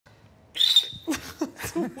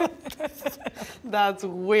That's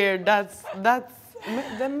weird.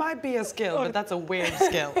 That might be a skill, but that's a weird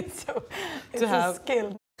skill. It's to a have.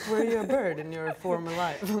 skill. Were you a bird in your former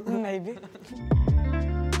life? Maybe.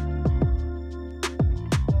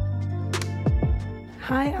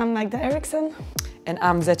 Hi, I'm Magdalena Eriksson. And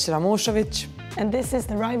I'm Zećira Mušović. And this is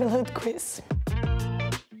the Rivalhood quiz.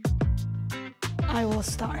 I will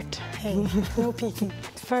start. Hey, no peeking.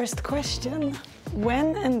 First question.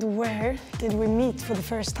 When and where did we meet for the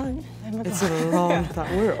first time? It's a long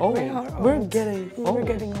time. We're old. We're getting old. We're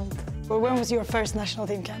getting old. Well, when was your first national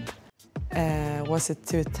team camp? Was it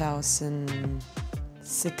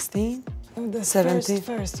 2016? Oh, the 17?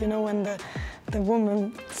 First, you know, when the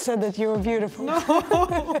woman said that you were beautiful. No.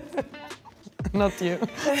 Not you.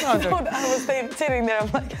 No, I was sitting there,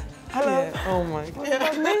 I'm like, hello. Yeah. Oh my God. What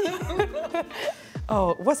about me?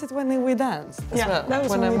 Oh, was it when we danced as well? That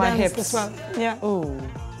was when we my danced hips. as well. Yeah. Oh.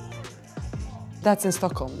 That's in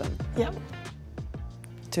Stockholm then? Yeah.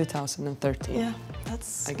 2013. Yeah,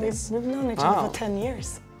 that's. I guess. We've known each other for 10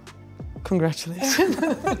 years. Congratulations.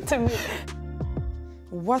 To me.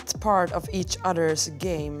 What part of each other's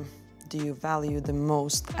game do you value the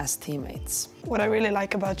most as teammates? What I really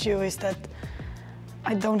like about you is that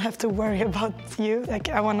I don't have to worry about you. Like,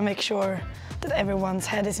 I want to make sure that everyone's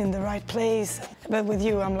head is in the right place. But with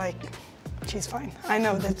you, I'm like, she's fine. I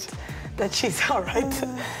know that she's all right.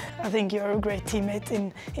 I think you're a great teammate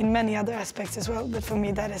in many other aspects as well. But for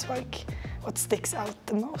me, that is like what sticks out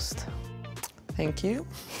the most. Thank you.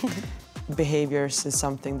 Behaviors is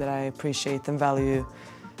something that I appreciate and value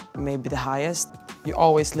maybe the highest. You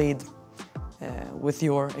always lead with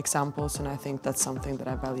your examples, and I think that's something that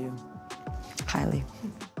I value highly.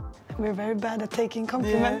 We're very bad at taking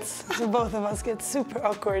compliments, so both of us get super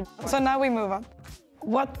awkward. So now we move on.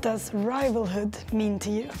 What does rivalhood mean to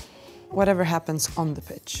you? Whatever happens on the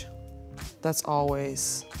pitch, that's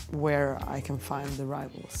always where I can find the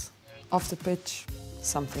rivals. Off the pitch,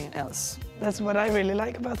 something else. That's what I really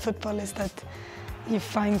like about football, is that you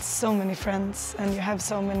find so many friends and you have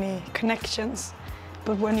so many connections.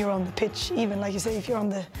 But when you're on the pitch, even like you say, if you're in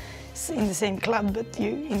the same club, but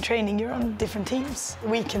in training you're on different teams,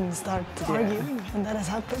 we can start arguing, and that has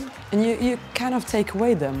happened. And you kind of take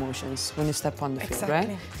away the emotions when you step on the field,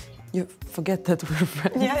 right? You forget that we're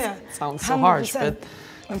friends. Yeah. Sounds so 100%. harsh, but...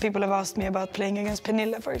 When people have asked me about playing against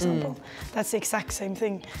Pernilla, for example, that's the exact same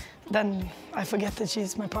thing. Then I forget that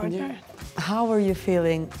she's my partner. Yeah. How are you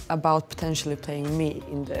feeling about potentially playing me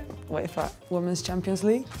in the UEFA Women's Champions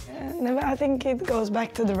League? I think it goes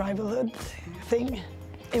back to the rivalhood thing.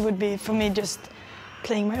 It would be, for me, just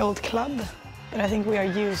playing my old club. But I think we are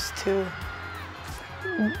used to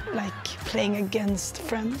like playing against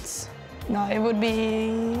friends. No, it would be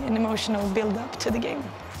an emotional build-up to the game.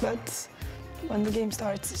 But when the game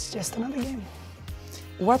starts, it's just another game.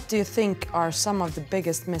 What do you think are some of the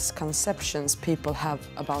biggest misconceptions people have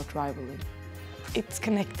about rivalry? It's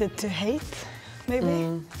connected to hate,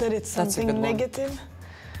 maybe, that it's something negative.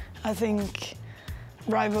 I think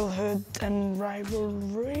rivalhood and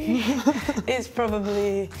rivalry is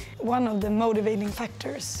probably one of the motivating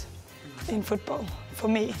factors in football. For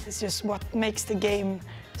me, it's just what makes the game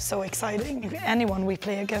so exciting. If anyone we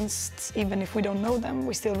play against, even if we don't know them,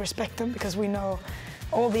 we still respect them because we know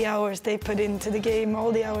all the hours they put into the game,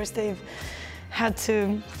 all the hours they've had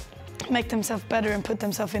to make themselves better and put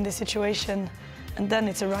themselves in this situation. And then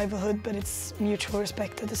it's a rivalhood, but it's mutual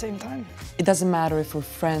respect at the same time. It doesn't matter if we're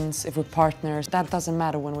friends, if we're partners. That doesn't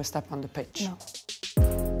matter when we step on the pitch. No.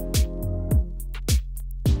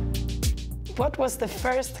 What was the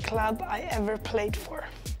first club I ever played for?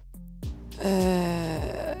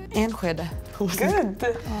 Enskede. Good.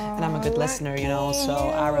 And I'm a good listener, you know, so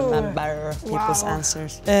I remember people's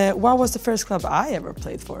answers. What was the first club I ever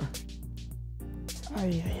played for?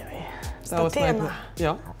 Statena.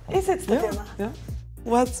 Yeah. Is it Statena? Yeah.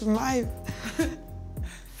 What's my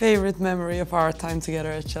favorite memory of our time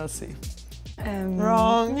together at Chelsea?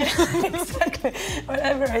 Wrong. Yeah, exactly.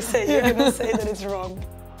 Whatever I say, you're gonna say that it's wrong.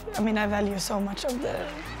 I mean, I value so much of the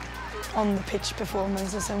on-the-pitch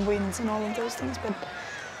performances and wins and all of those things, but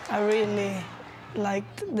I really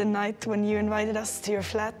liked the night when you invited us to your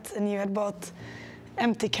flat and you had bought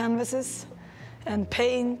empty canvases and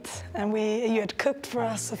paint, and you had cooked for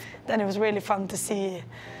us. Then it was really fun to see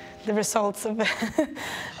the results of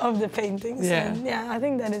of the paintings. Yeah. And yeah, I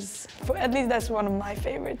think that is, at least that's one of my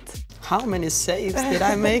favorites. How many saves did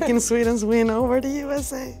I make in Sweden's win over the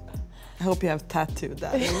USA? I hope you have tattooed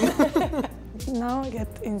that. Now I get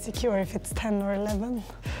insecure if it's 10 or 11.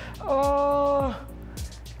 Oh,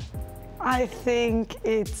 I think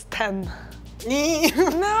it's 10.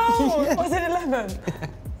 No, was it 11?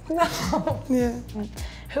 No. Yeah.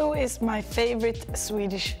 Who is my favorite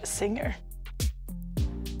Swedish singer?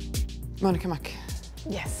 Monica Mack.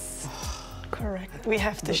 Yes. Correct. We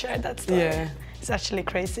have to share that story. Yeah. It's actually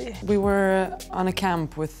crazy. We were on a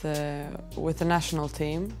camp with the national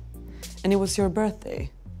team, and it was your birthday.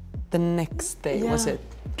 The next day, was it?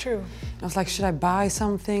 True. I was like, should I buy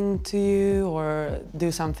something to you or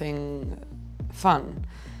do something fun?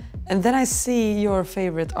 And then I see your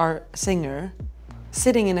favorite singer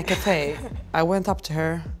sitting in a cafe. I went up to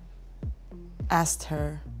her, asked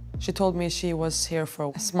her. She told me she was here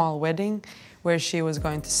for a small wedding where she was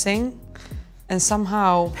going to sing. And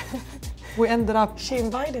somehow we ended up... She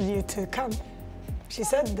invited you to come. She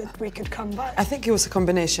said that we could come by. I think it was a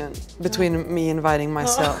combination between me inviting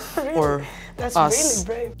myself really? or That's us.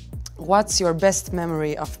 really brave. What's your best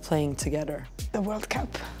memory of playing together? The World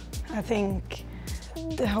Cup. I think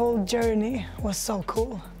the whole journey was so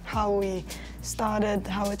cool. How we started,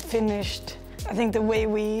 how it finished. I think the way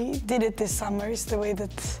we did it this summer is the way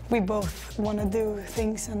that we both want to do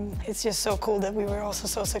things, and it's just so cool that we were also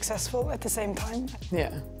so successful at the same time.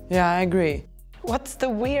 Yeah, I agree. What's the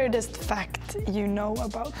weirdest fact you know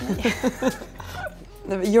about me?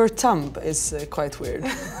 Your thumb is quite weird.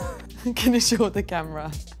 Can you show the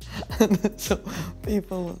camera? So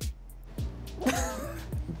people...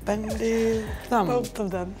 Bendy thumb. Both of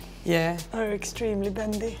them are extremely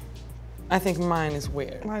bendy. I think mine is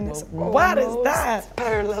weird. Mine is what is that?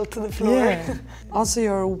 Parallel to the floor. Yeah. Also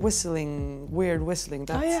your whistling, weird whistling.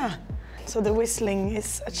 That's... Oh yeah. So the whistling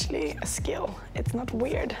is actually a skill. It's not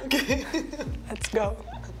weird. Okay. Let's go.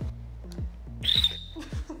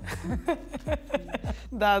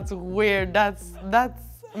 That's weird.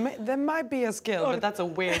 That might be a skill, but that's a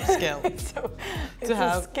weird skill. It's to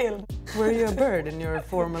have. a skill. Were you a bird in your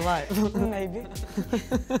former life? Maybe.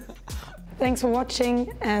 Thanks for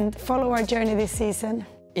watching and follow our journey this season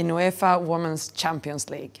In UEFA Women's Champions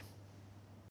League.